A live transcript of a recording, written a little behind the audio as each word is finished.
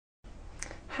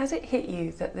Has it hit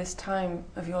you that this time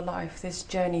of your life, this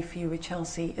journey for you with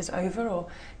Chelsea is over, or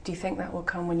do you think that will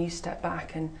come when you step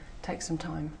back and take some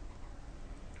time?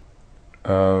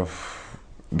 Uh,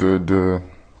 the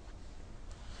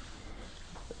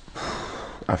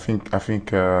I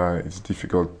think it's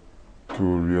difficult to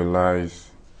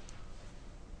realize,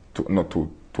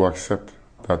 to accept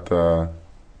that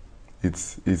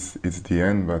it's the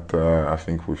end. But I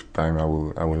think with time I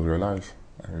will realize.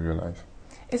 I will realize.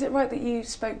 Is it right that you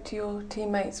spoke to your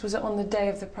teammates? Was it on the day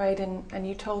of the parade and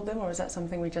you told them, or is that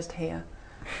something we just hear?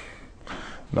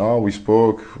 No, we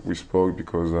spoke. We spoke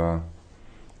because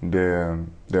they're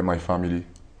my family.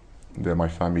 They're my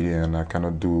family, and I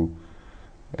cannot do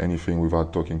anything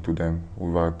without talking to them,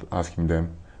 without asking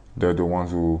them. They're the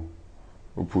ones who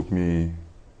put me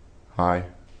high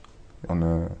on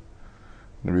a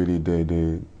really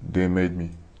they made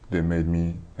me. They made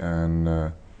me,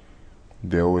 and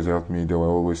they always helped me. They were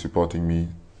always supporting me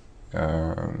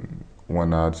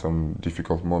when I had some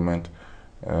difficult moment.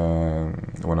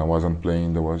 When I wasn't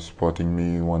playing, they were supporting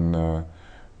me. When I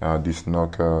had this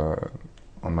knock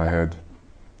on my head,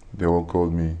 they all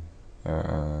called me.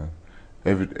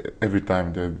 Every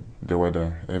time they were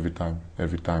there.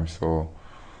 Every time. So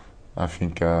I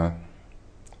think I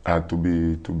had to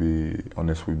be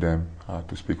honest with them. I had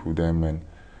to speak with them,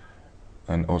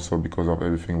 and also because of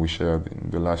everything we shared in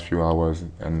the last few hours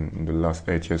and in the last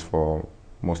 8 years for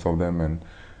most of them,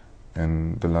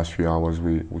 and the last few hours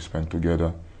we spent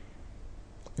together,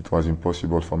 it was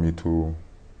impossible for me to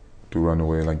run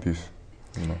away like this,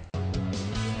 you know.